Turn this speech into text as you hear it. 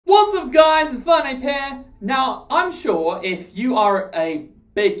What's up guys, and Fernape here. Now, I'm sure if you are a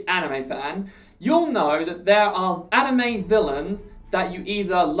big anime fan, you'll know that there are anime villains that you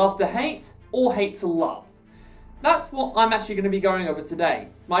either love to hate or hate to love. That's what I'm actually going to be going over today.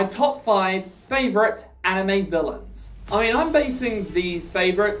 My top 5 favourite anime villains. I mean, I'm basing these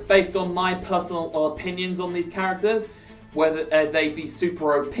favourites based on my personal opinions on these characters, whether they be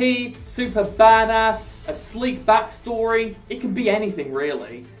super OP, super badass, a sleek backstory, it can be anything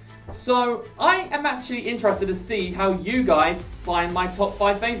really. So I am actually interested to see how you guys find my top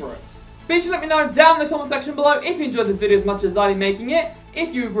 5 favourites. Be sure to let me know down in the comment section below if you enjoyed this video as much as I did making it,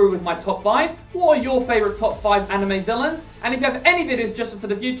 if you agree with my top 5, what are your favourite top 5 anime villains, and if you have any videos just for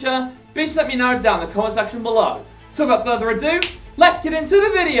the future, be sure to let me know down in the comment section below. So without further ado, let's get into the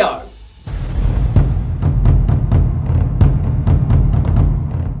video!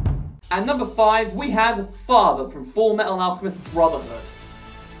 At number 5, we have Father from Fullmetal Alchemist Brotherhood.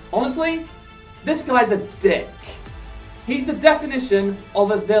 Honestly, this guy's a dick. He's the definition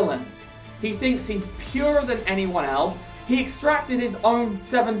of a villain. He thinks he's purer than anyone else, he extracted his own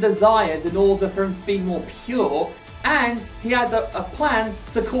 7 desires in order for him to be more pure, and he has a plan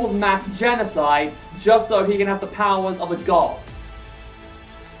to cause mass genocide just so he can have the powers of a god.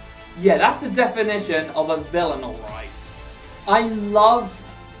 Yeah, that's the definition of a villain, alright. I love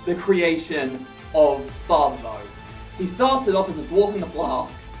the creation of Father though. He started off as a dwarf in the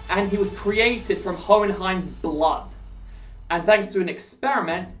flask, and he was created from Hohenheim's blood. And thanks to an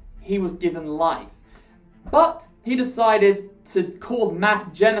experiment, he was given life. But he decided to cause mass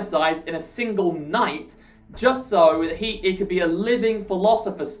genocides in a single night, just so that he could be a living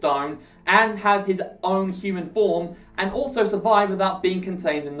Philosopher's Stone and have his own human form, and also survive without being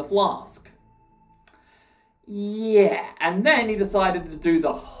contained in the flask. Yeah, and then he decided to do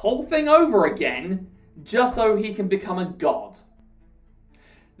the whole thing over again, just so he can become a god.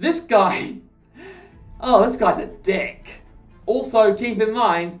 This guy, this guy's a dick. Also, keep in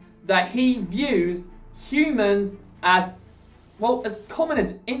mind that he views humans as, well, as common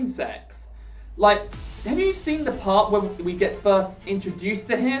as insects. Like, have you seen the part where we get first introduced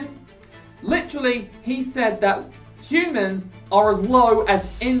to him? Literally, he said that humans are as low as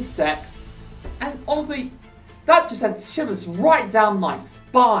insects, and honestly, that just sent shivers right down my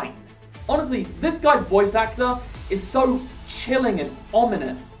spine. Honestly, this guy's voice actor is so chilling and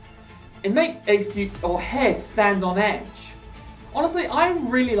ominous. It makes your hair stand on edge. Honestly, I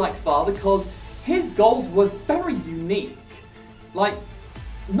really like Father because his goals were very unique. Like,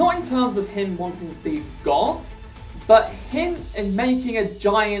 not in terms of him wanting to be God, but him in making a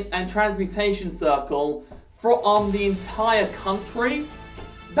giant and transmutation circle on the entire country.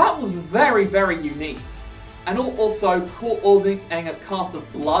 That was very, very unique. And also causing a cast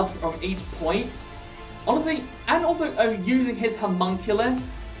of blood from each point. Honestly, and also using his homunculus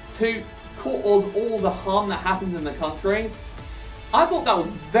to cause all the harm that happens in the country. I thought that was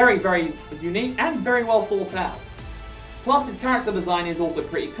very, very unique and very well thought out. Plus, his character design is also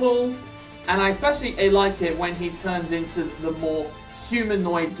pretty cool, and I especially like it when he turned into the more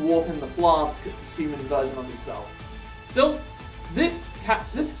humanoid dwarf in the flask human version of himself. Still, this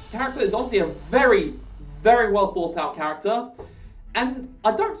character is honestly a very, very well thought out character, and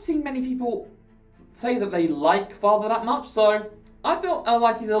I don't see many people say that they like Father that much, so I feel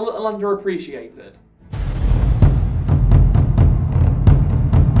like he's a little underappreciated.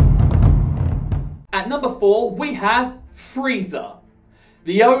 At number 4, we have Frieza,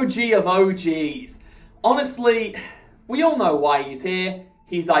 the OG of OGs. Honestly, we all know why he's here.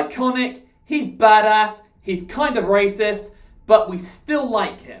 He's iconic, he's badass, he's kind of racist, but we still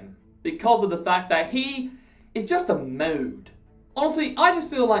like him because of the fact that he is just a mood. Honestly, I just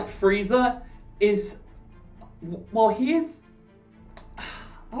feel like Frieza is, well, he is,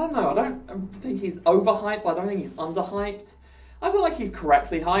 I don't know, I don't think he's overhyped, but I don't think he's underhyped. I feel like he's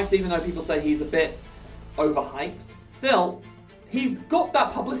correctly hyped, even though people say he's a bit overhyped. Still, he's got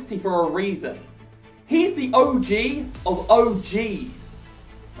that publicity for a reason. He's the OG of OGs.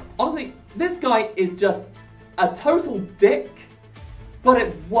 Honestly, this guy is just a total dick, but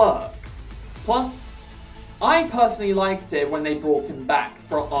it works. Plus, I personally liked it when they brought him back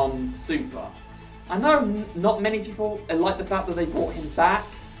on Super. I know not many people like the fact that they brought him back,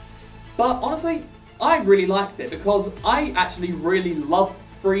 but honestly, I really liked it because I actually really love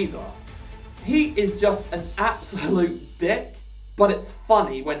Frieza. He is just an absolute dick, but it's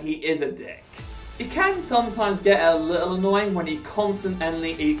funny when he is a dick. It can sometimes get a little annoying when he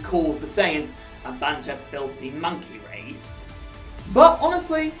constantly calls the Saiyans a bunch of filthy monkey race. But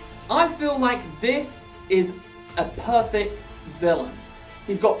honestly, I feel like this is a perfect villain.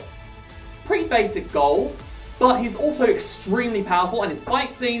 He's got pretty basic goals, but he's also extremely powerful and his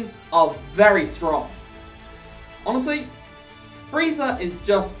fight scenes are very strong. Honestly, Frieza is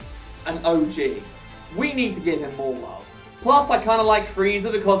just an OG. We need to give him more love. Plus, I kind of like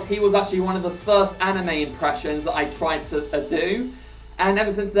Frieza because he was actually one of the first anime impressions that I tried to do, and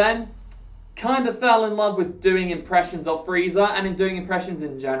ever since then, kind of fell in love with doing impressions of Frieza and in doing impressions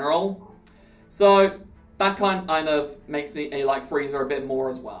in general. So that kind of makes me like Frieza a bit more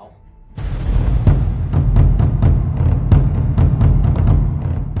as well.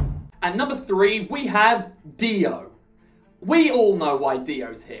 At number 3, we have Dio. We all know why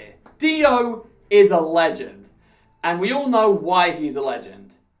Dio's here. Dio is a legend. And we all know why he's a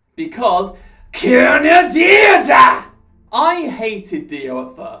legend. Because Kunadiata! I hated Dio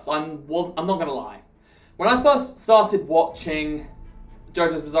at first. I'm not gonna lie. When I first started watching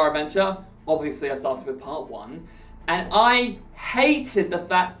JoJo's Bizarre Adventure, obviously I started with part 1, and I hated the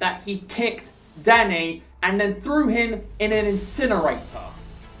fact that he kicked Danny and then threw him in an incinerator.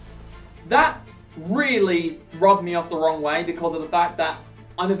 That really rubbed me off the wrong way because of the fact that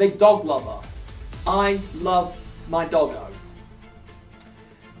I'm a big dog lover. I love my doggos.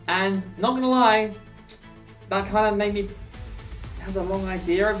 And not gonna lie, that kind of made me have the wrong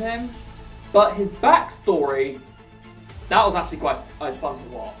idea of him. But his backstory, that was actually quite fun to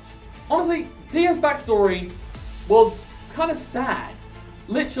watch. Honestly, Dio's backstory was kind of sad.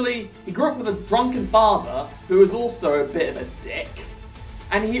 Literally, he grew up with a drunken father who was also a bit of a dick.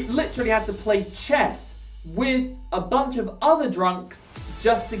 And he literally had to play chess with a bunch of other drunks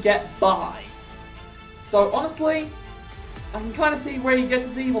just to get by. So honestly, I can kind of see where he gets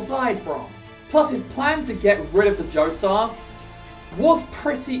his evil side from. Plus, his plan to get rid of the Joestars was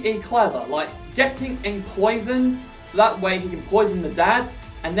pretty clever, like getting in poison so that way he can poison the dad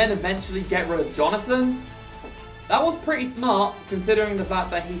and then eventually get rid of Jonathan. That was pretty smart considering the fact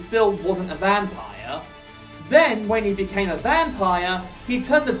that he still wasn't a vampire. Then when he became a vampire, he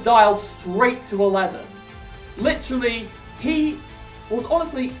turned the dial straight to 11. Literally, he was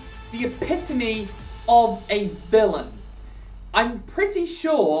honestly the epitome of a villain. I'm pretty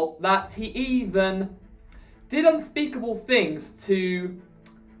sure that he even did unspeakable things to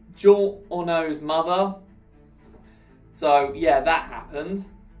Giorno's mother. So yeah, that happened.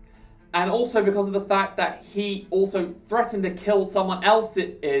 And also because of the fact that he also threatened to kill someone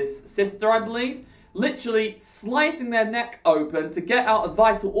else's sister, I believe. Literally slicing their neck open to get out a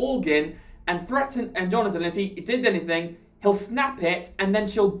vital organ and threaten Jonathan if he did anything, he'll snap it and then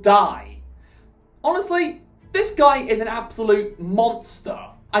she'll die. Honestly, this guy is an absolute monster.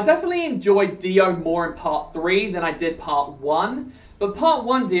 I definitely enjoyed Dio more in part 3 than I did part 1, but part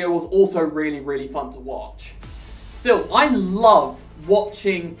 1 Dio was also really, really fun to watch. Still, I loved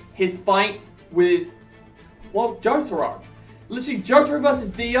watching his fight with, well, Jotaro. Literally, Jotaro versus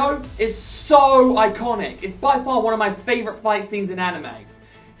Dio is so iconic. It's by far one of my favorite fight scenes in anime.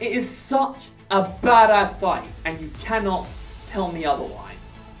 It is such a badass fight, and you cannot tell me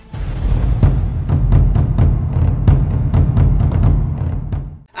otherwise.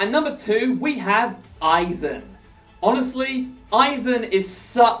 At number 2, we have Aizen. Honestly, Aizen is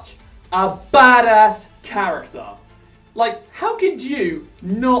such a badass character. Like, how could you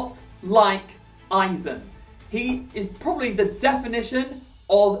not like Aizen? He is probably the definition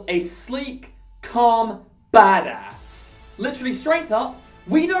of a sleek, calm badass. Literally straight up,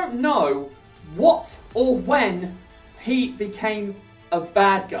 we don't know what or when he became a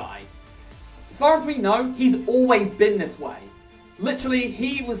bad guy. As far as we know, he's always been this way. Literally,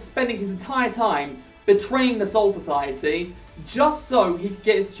 he was spending his entire time betraying the Soul Society just so he could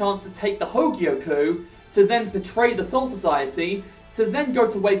get his chance to take the Hogyoku, to then betray the Soul Society, to then go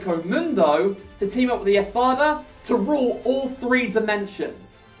to Hueco Mundo to team up with the Espada to rule all 3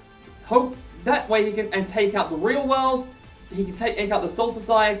 dimensions. That way he can take out the real world, he can take out the Soul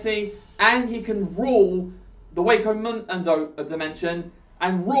Society, and he can rule the Hueco Mundo dimension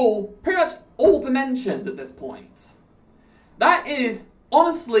and rule pretty much all dimensions at this point. That is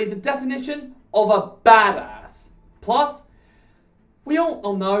honestly the definition of a badass. Plus, we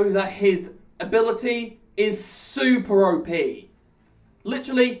all know that his ability is super OP.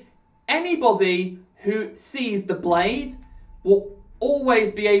 Literally, anybody who sees the blade will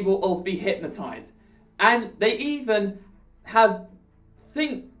always be able to be hypnotized. And they even have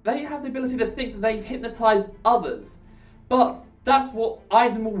the ability to think that they've hypnotized others. But that's what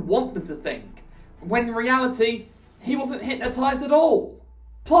Aizen will want them to think. When in reality, he wasn't hypnotized at all.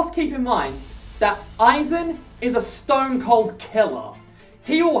 Plus, keep in mind that Aizen is a stone cold killer.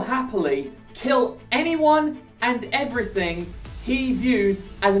 He will happily kill anyone and everything he views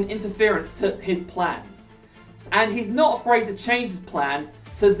as an interference to his plans. And he's not afraid to change his plans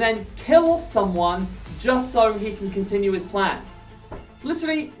to then kill off someone just so he can continue his plans.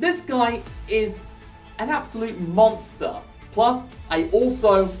 Literally, this guy is an absolute monster. Plus, I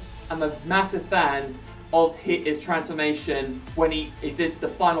also am a massive fan of his transformation when he did the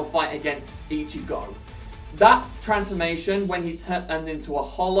final fight against Ichigo. That transformation when he turned into a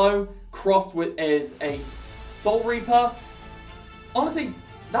Hollow crossed with a Soul Reaper, honestly,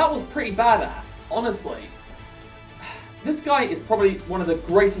 that was pretty badass, honestly. This guy is probably one of the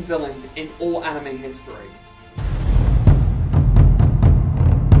greatest villains in all anime history.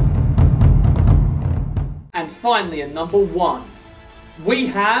 And finally, at number 1, we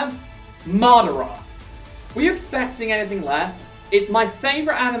have Madara. Were you expecting anything less? It's my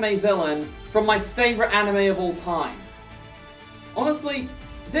favourite anime villain from my favourite anime of all time. Honestly,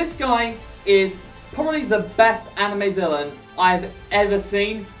 this guy is probably the best anime villain I've ever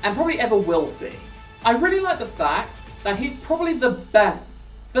seen and probably ever will see. I really like the fact that he's probably the best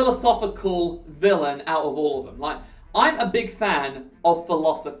philosophical villain out of all of them. Like, I'm a big fan of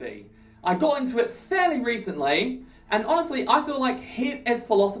philosophy. I got into it fairly recently, and honestly, I feel like his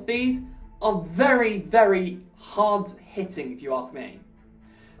philosophies are very, very hard-hitting, if you ask me.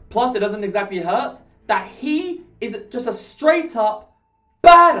 Plus, it doesn't exactly hurt that he is just a straight-up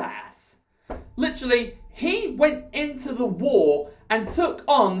badass. Literally, he went into the war and took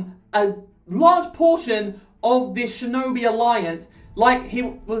on a large portion of the Shinobi Alliance like he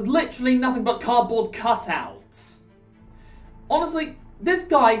was literally nothing but cardboard cutouts. Honestly, this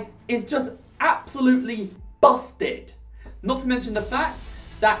guy is just absolutely busted. Not to mention the fact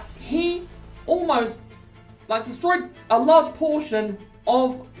that he almost destroyed a large portion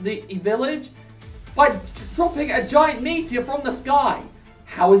of the village by dropping a giant meteor from the sky.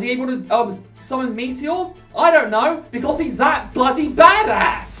 How is he able to summon meteors? I don't know, because he's that bloody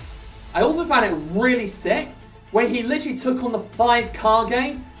badass. I also found it really sick when he literally took on the 5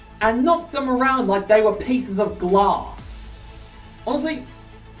 Kage and knocked them around like they were pieces of glass. Honestly,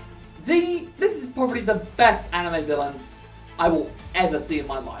 this is probably the best anime villain I will ever see in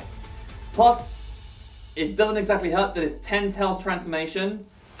my life. Plus, it doesn't exactly hurt that his 10 Tails transformation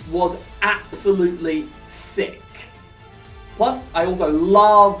was absolutely sick. Plus, I also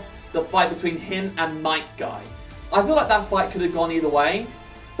love the fight between him and Might Guy. I feel like that fight could have gone either way,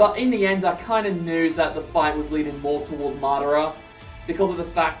 but in the end I kind of knew that the fight was leaning more towards Madara because of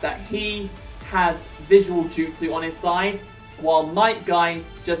the fact that he had visual jutsu on his side, while Might Guy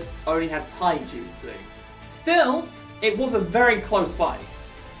just only had taijutsu. Still, it was a very close fight.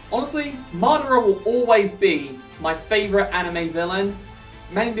 Honestly, Madara will always be my favourite anime villain,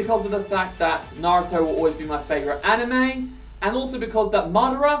 mainly because of the fact that Naruto will always be my favourite anime, and also because that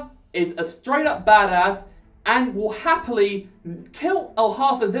Madara is a straight up badass and will happily kill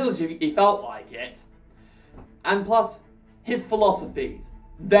half a village if he felt like it. And plus, his philosophies,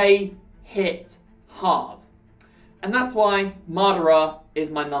 they hit hard. And that's why Madara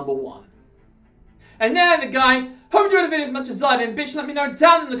is my number 1. And now then guys, hope you enjoyed the video as much as I did. Be sure to let me know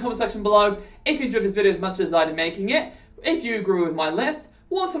down in the comment section below if you enjoyed this video as much as I did making it. If you agree with my list,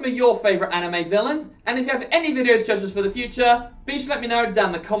 what are some of your favourite anime villains? And if you have any video suggestions for the future, be sure to let me know down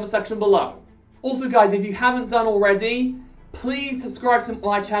in the comment section below. Also guys, if you haven't done already, please subscribe to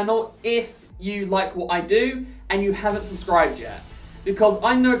my channel if you like what I do and you haven't subscribed yet. Because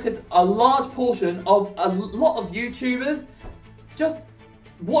I noticed a large portion of a lot of YouTubers just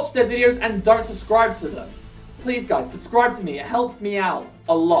watch their videos and don't subscribe to them. Please guys, subscribe to me, it helps me out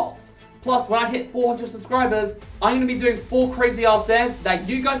a lot. Plus, when I hit 400 subscribers, I'm going to be doing 4 crazy ass dares that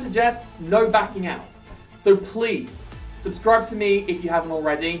you guys suggest, no backing out. So please, subscribe to me if you haven't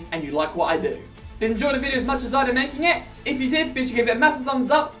already and you like what I do. Did you enjoy the video as much as I did making it? If you did, be sure to give it a massive thumbs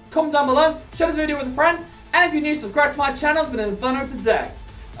up, comment down below, share this video with a friend, and if you're new, subscribe to my channel. It's been Inferno today.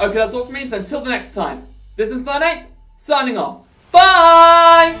 Okay, that's all from me, so until the next time, this is Inferno, signing off.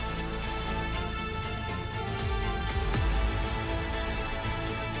 Bye!